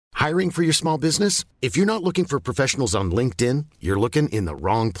Hiring for your small business? If you're not looking for professionals on LinkedIn, you're looking in the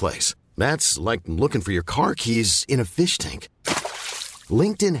wrong place. That's like looking for your car keys in a fish tank.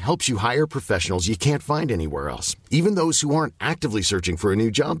 LinkedIn helps you hire professionals you can't find anywhere else, even those who aren't actively searching for a new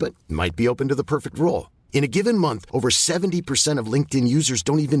job but might be open to the perfect role. In a given month, over 70% of LinkedIn users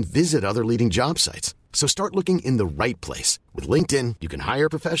don't even visit other leading job sites. So start looking in the right place. With LinkedIn, you can hire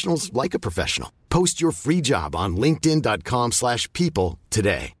professionals like a professional. Post your free job on linkedin.com/people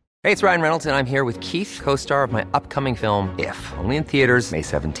today. Hey, it's Ryan Reynolds, and I'm here with Keith, co-star of my upcoming film, If, only in theaters May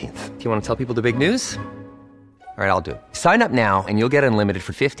 17th. Do you want to tell people the big news? All right, I'll do it. Sign up now and you'll get unlimited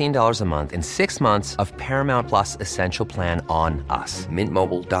for $15 a month and 6 months of Paramount Plus Essential Plan on us.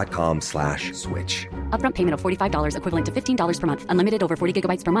 MintMobile.com/switch. Upfront payment of $45 equivalent to $15 per month. Unlimited over 40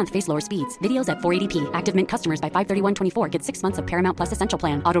 gigabytes per month. Face lower speeds. Videos at 480p. Active Mint customers by 531.24 get 6 months of Paramount Plus Essential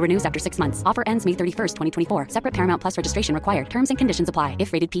Plan. Auto renews after 6 months. Offer ends May 31st, 2024. Separate Paramount Plus registration required. Terms and conditions apply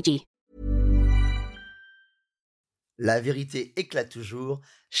if rated PG. La vérité éclate toujours.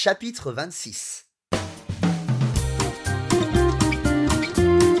 Chapitre 26.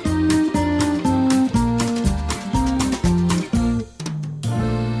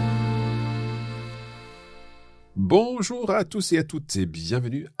 Bonjour à tous et à toutes et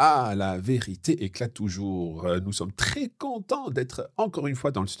bienvenue à La Vérité éclate toujours. Nous sommes très contents d'être encore une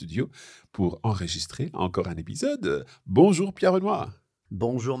fois dans le studio pour enregistrer encore un épisode. Bonjour Pierre-Benoît.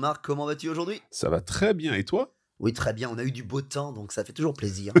 Bonjour Marc, comment vas-tu aujourd'hui? Ça va très bien et toi? Oui, très bien, on a eu du beau temps, donc ça fait toujours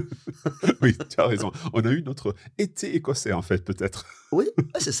plaisir. Oui, tu as raison. On a eu notre été écossais en fait, peut-être. Oui,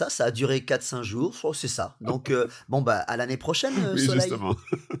 c'est ça, ça a duré 4-5 jours, je crois que c'est ça. Donc, à l'année prochaine, Oui, Soleil. justement.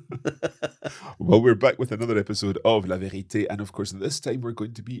 Well, we're back with another episode of La Vérité, and of course, this time we're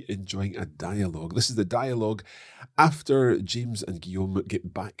going to be enjoying a dialogue. This is the dialogue after James and Guillaume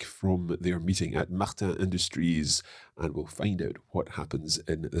get back from their meeting at Martin Industries, and we'll find out what happens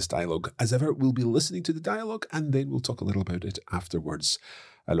in this dialogue. As ever, we'll be listening to the dialogue, and then we'll talk a little about it afterwards.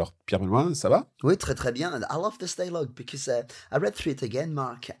 Alors, Pierre-Benoît, ça va? Oui, très très bien. And I love this dialogue because I read through it again,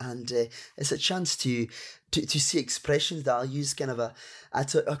 Mark, and it's a chance to see expressions that are used kind of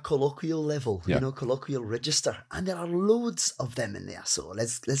at a colloquial level, Yeah. Colloquial register. And there are loads of them in there. So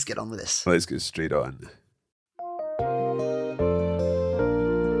let's get on with this. Let's get straight on.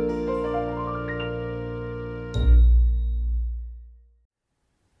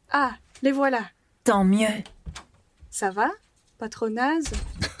 Ah, les voilà. Tant mieux. Ça va? Pas trop naze?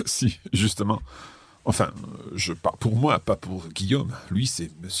 Si, justement. Enfin, je parle pour moi, pas pour Guillaume. Lui,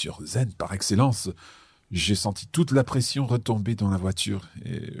 c'est Monsieur Zen par excellence. J'ai senti toute la pression retomber dans la voiture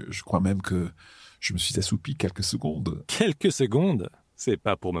et je crois même que je me suis assoupi quelques secondes. Quelques secondes? C'est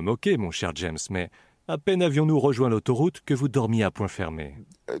pas pour me moquer, mon cher James, mais à peine avions-nous rejoint l'autoroute que vous dormiez à point fermé.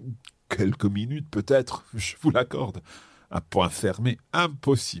 Quelques minutes peut-être, je vous l'accorde. À point fermé,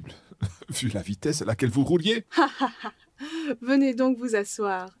 impossible. Vu la vitesse à laquelle vous rouliez. Venez donc vous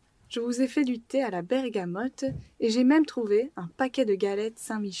asseoir. Je vous ai fait du thé à la bergamote et j'ai même trouvé un paquet de galettes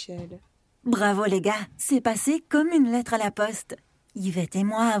Saint-Michel. Bravo les gars, c'est passé comme une lettre à la poste. Yvette et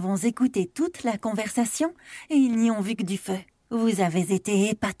moi avons écouté toute la conversation et ils n'y ont vu que du feu. Vous avez été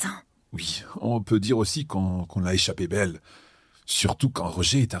épatants. Oui, on peut dire aussi qu'on l'a échappé belle. Surtout quand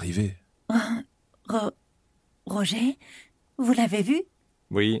Roger est arrivé. Roger, vous l'avez vu?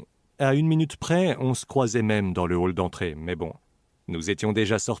 Oui, à 1 minute près, on se croisait même dans le hall d'entrée, mais bon. Nous étions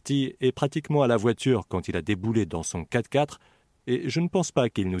déjà sortis et pratiquement à la voiture quand il a déboulé dans son 4x4 et je ne pense pas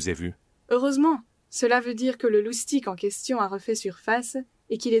qu'il nous ait vus. Heureusement, cela veut dire que le loustic en question a refait surface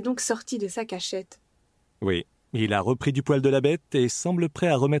et qu'il est donc sorti de sa cachette. Oui, il a repris du poil de la bête et semble prêt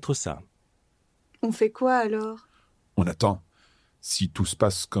à remettre ça. On fait quoi alors? On attend. Si tout se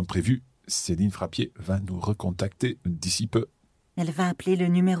passe comme prévu, Céline Frappier va nous recontacter d'ici peu. Elle va appeler le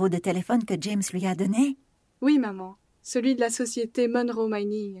numéro de téléphone que James lui a donné? Oui, maman. Celui de la société Monroe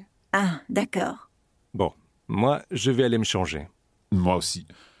Mining. Ah, d'accord. Bon, moi, je vais aller me changer. Moi aussi.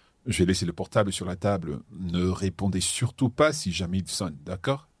 Je vais laisser le portable sur la table. Ne répondez surtout pas si jamais il sonne,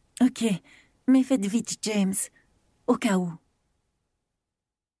 d'accord? Ok, mais faites vite, James. Au cas où.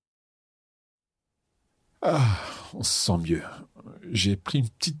 Ah, on se sent mieux. J'ai pris une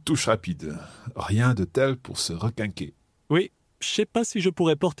petite touche rapide. Rien de tel pour se requinquer. Oui, je sais pas si je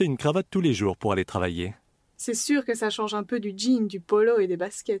pourrais porter une cravate tous les jours pour aller travailler. C'est sûr que ça change un peu du jean, du polo et des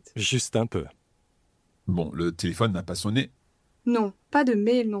baskets. Juste un peu. Bon, le téléphone n'a pas sonné. Non, pas de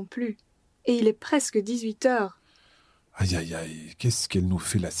mail non plus. Et il est presque 18 heures. Aïe, aïe, aïe, qu'est-ce qu'elle nous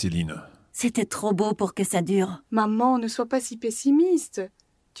fait, la Céline? C'était trop beau pour que ça dure. Maman, ne sois pas si pessimiste.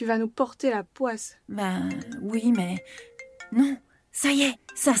 Tu vas nous porter la poisse. Ben, oui, mais... Non, ça y est,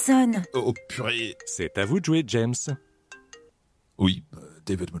 ça sonne. Oh, purée. C'est à vous de jouer, James. Oui,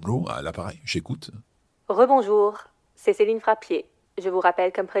 David Monroe à l'appareil, j'écoute. Rebonjour, c'est Céline Frappier. Je vous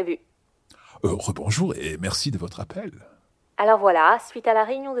rappelle comme prévu. Rebonjour et merci de votre appel. Alors voilà, suite à la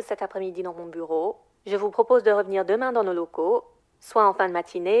réunion de cet après-midi dans mon bureau, je vous propose de revenir demain dans nos locaux, soit en fin de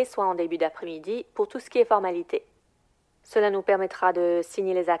matinée, soit en début d'après-midi, pour tout ce qui est formalité. Cela nous permettra de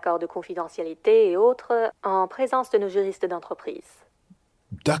signer les accords de confidentialité et autres en présence de nos juristes d'entreprise.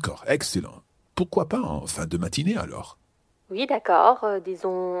 D'accord, excellent. Pourquoi pas en fin de matinée alors? Oui, d'accord,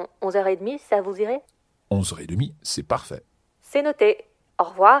 disons 11h30, ça vous irait? 11h30, c'est parfait. C'est noté. Au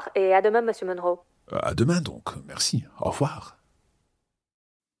revoir et à demain, Monsieur Monroe. À demain donc, merci. Au revoir.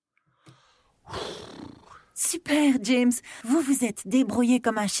 Super, James. Vous vous êtes débrouillé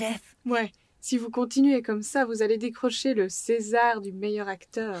comme un chef. Ouais, si vous continuez comme ça, vous allez décrocher le César du meilleur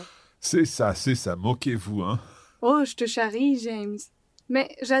acteur. C'est ça, moquez-vous, hein. Oh, je te charrie, James.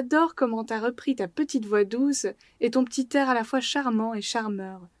 Mais j'adore comment t'as repris ta petite voix douce et ton petit air à la fois charmant et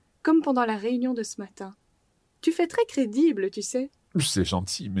charmeur, comme pendant la réunion de ce matin. Tu fais très crédible, tu sais. C'est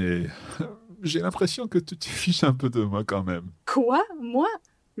gentil, mais j'ai l'impression que tu te fiches un peu de moi quand même. Quoi? Moi?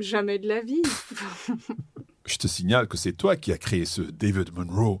 Jamais de la vie. Je te signale que c'est toi qui as créé ce David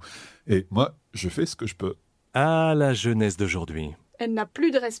Monroe, et moi, je fais ce que je peux. Ah, la jeunesse d'aujourd'hui. Elle n'a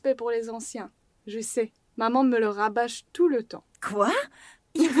plus de respect pour les anciens. Je sais, maman me le rabâche tout le temps. Quoi?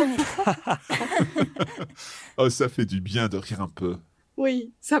 Yvette. Oh, ça fait du bien de rire un peu.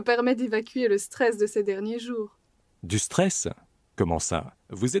 Oui, ça permet d'évacuer le stress de ces derniers jours. Du stress? Comment ça?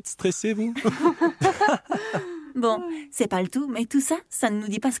 Vous êtes stressé, vous? Bon, c'est pas le tout, mais tout ça, ça ne nous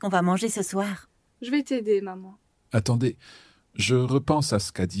dit pas ce qu'on va manger ce soir. Je vais t'aider, maman. Attendez, je repense à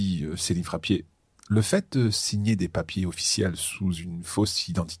ce qu'a dit Céline Frappier. Le fait de signer des papiers officiels sous une fausse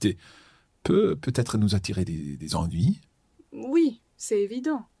identité peut peut-être nous attirer des ennuis. Oui, c'est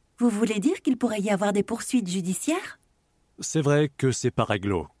évident. Vous voulez dire qu'il pourrait y avoir des poursuites judiciaires? C'est vrai que c'est pas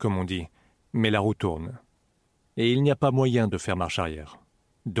réglo, comme on dit, mais la roue tourne. Et il n'y a pas moyen de faire marche arrière.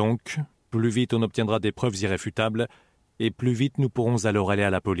 Donc, plus vite on obtiendra des preuves irréfutables, et plus vite nous pourrons alors aller à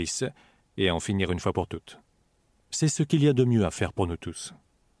la police et en finir une fois pour toutes. C'est ce qu'il y a de mieux à faire pour nous tous,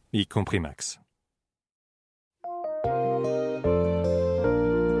 y compris Max.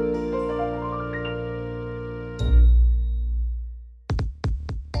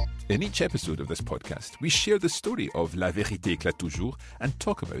 In each episode of this podcast, we share the story of La Vérité éclate toujours and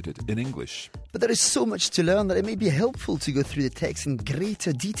talk about it in English. But there is so much to learn that it may be helpful to go through the text in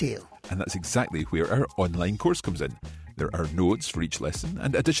greater detail. And that's exactly where our online course comes in. There are notes for each lesson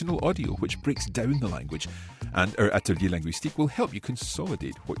and additional audio which breaks down the language. And our Atelier Linguistique will help you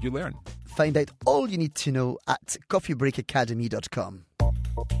consolidate what you learn. Find out all you need to know at coffeebreakacademy.com.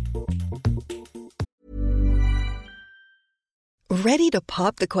 Ready to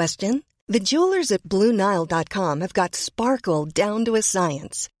pop the question? The jewelers at BlueNile.com have got sparkle down to a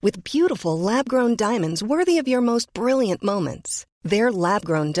science with beautiful lab-grown diamonds worthy of your most brilliant moments. Their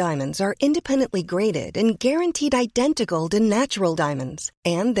lab-grown diamonds are independently graded and guaranteed identical to natural diamonds,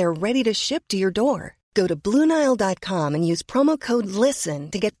 and they're ready to ship to your door. Go to BlueNile.com and use promo code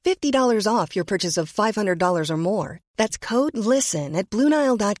LISTEN to get $50 off your purchase of $500 or more. That's code LISTEN at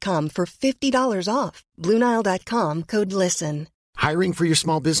BlueNile.com for $50 off. BlueNile.com, code LISTEN. Hiring for your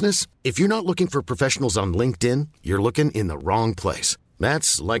small business? If you're not looking for professionals on LinkedIn, you're looking in the wrong place.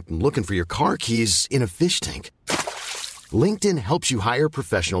 That's like looking for your car keys in a fish tank. LinkedIn helps you hire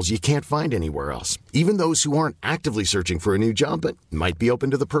professionals you can't find anywhere else, even those who aren't actively searching for a new job but might be open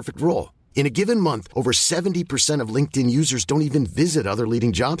to the perfect role. In a given month, over 70% of LinkedIn users don't even visit other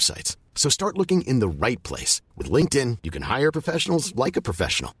leading job sites. So start looking in the right place. With LinkedIn, you can hire professionals like a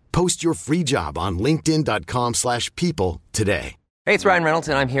professional. Post your free job on linkedin.com/people today. Hey, it's Ryan Reynolds,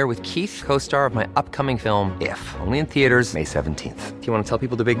 and I'm here with Keith, co-star of my upcoming film, If, only in theaters May 17th. Do you want to tell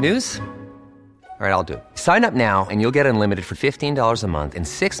people the big news? All right, I'll do it. Sign up now and you'll get unlimited for $15 a month and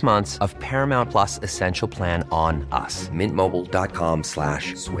 6 months of Paramount Plus Essential Plan on us.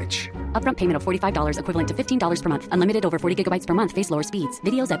 Mintmobile.com/switch. Upfront payment of $45 equivalent to $15 per month. Unlimited over 40 gigabytes per month. Face lower speeds.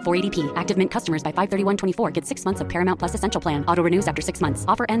 Videos at 480p. Active Mint customers by 531.24 get 6 months of Paramount Plus Essential Plan. Auto renews after 6 months.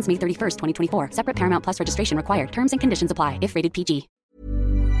 Offer ends May 31st, 2024. Separate Paramount Plus registration required. Terms and conditions apply if rated PG.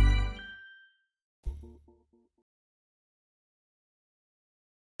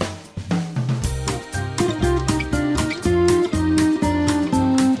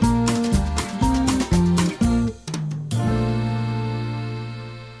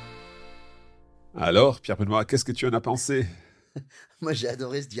 Alors, Pierre-Benoît, qu'est-ce que tu en as pensé? Moi, j'ai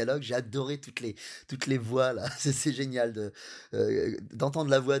adoré ce dialogue, j'ai adoré toutes les voix, là. C'est génial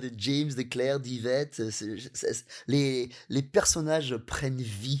d'entendre la voix de James, de Claire, d'Yvette. Les personnages prennent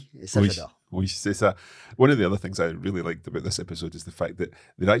vie, et ça, Oui. j'adore. Oui, c'est ça. One of the other things I really liked about this episode is the fact that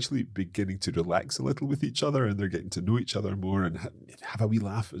they're actually beginning to relax a little with each other and they're getting to know each other more and have a wee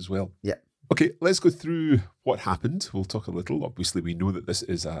laugh as well. Yeah. Okay, let's go through what happened. We'll talk a little. Obviously, we know that this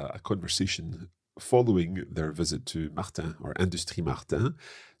is a conversation following their visit to Martin, or Industrie Martin.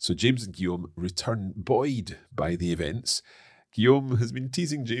 So James and Guillaume return buoyed by the events. Guillaume has been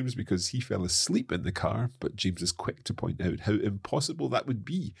teasing James because he fell asleep in the car, but James is quick to point out how impossible that would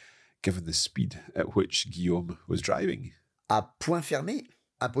be, given the speed at which Guillaume was driving. À point fermé,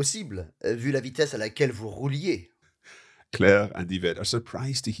 impossible, vu la vitesse à laquelle vous rouliez. Claire and Yvette are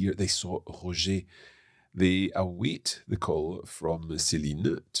surprised to hear they saw Roger. They await the call from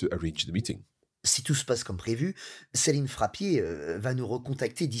Céline to arrange the meeting. Si tout se passe comme prévu, Céline Frappier va nous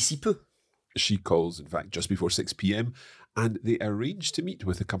recontacter d'ici peu. She calls, in fact, just before 6 p.m, and they arrange to meet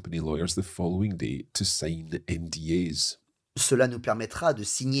with the company lawyers the following day to sign NDAs. Cela nous permettra de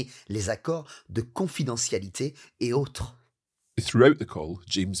signer les accords de confidentialité et autres. Throughout the call,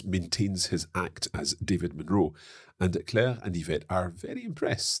 James maintains his act as David Monroe, and Claire and Yvette are very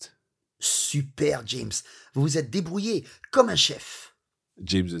impressed. Super, James. Vous vous êtes débrouillé comme un chef.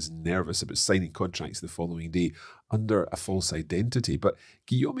 James is nervous about signing contracts the following day under a false identity, but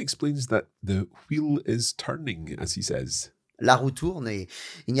Guillaume explains that the wheel is turning, as he says. La roue tourne et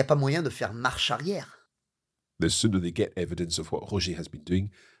il n'y a pas moyen de faire marche arrière. The sooner they get evidence of what Roger has been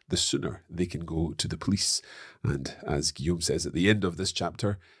doing, the sooner they can go to the police. And as Guillaume says at the end of this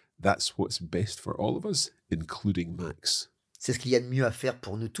chapter, that's what's best for all of us, including Max. C'est ce qu'il y a de mieux à faire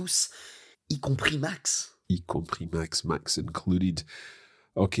pour nous tous, y compris Max. Y compris Max, Max included.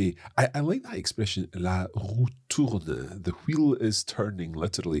 Okay, I like that expression, la roue tourne. The wheel is turning,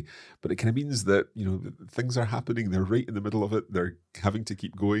 literally. But it kind of means that, things are happening. They're right in the middle of it. They're having to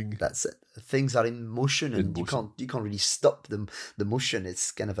keep going. That's it. Things are in motion and you can't really stop them. The motion.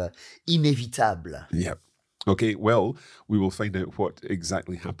 It's kind of inévitable. Yeah. Okay, well, we will find out what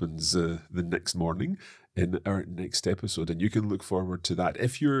exactly happens the next morning in our next episode, and you can look forward to that.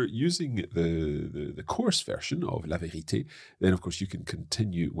 If you're using the course version of La Vérité, then of course you can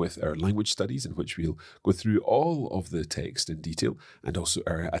continue with our language studies, in which we'll go through all of the text in detail, and also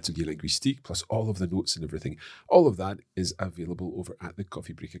our atelier linguistique, plus all of the notes and everything. All of that is available over at the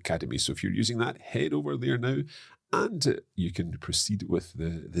Coffee Break Academy. So if you're using that, head over there now, and you can proceed with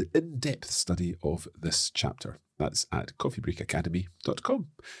the in-depth study of this chapter. That's at coffeebreakacademy.com.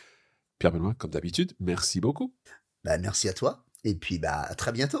 Pierre-Benoît, comme d'habitude, merci beaucoup. Merci à toi. Et puis, à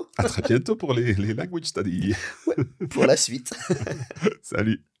très bientôt. À très bientôt pour les language studies. Ouais, pour la suite.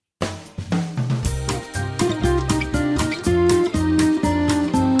 Salut.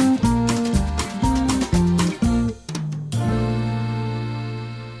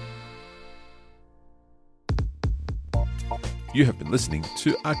 You have been listening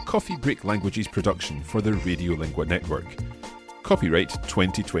to a Coffee Break Languages production for the Radiolingua Network. Copyright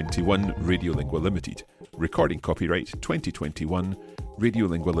 2021 Radiolingua Limited. Recording copyright 2021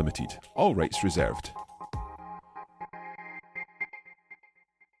 Radiolingua Limited. All rights reserved.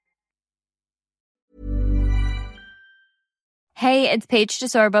 Hey, it's Paige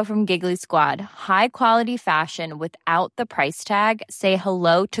DeSorbo from Giggly Squad. High quality fashion without the price tag. Say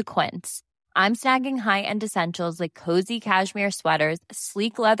hello to Quince. I'm snagging high-end essentials like cozy cashmere sweaters,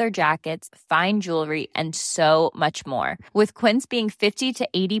 sleek leather jackets, fine jewelry, and so much more. With Quince being 50 to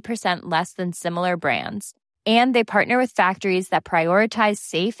 80% less than similar brands. And they partner with factories that prioritize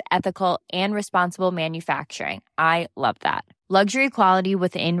safe, ethical, and responsible manufacturing. I love that. Luxury quality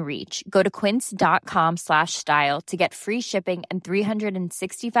within reach. Go to quince.com/style to get free shipping and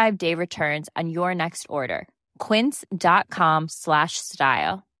 365-day returns on your next order.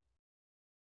 Quince.com/style.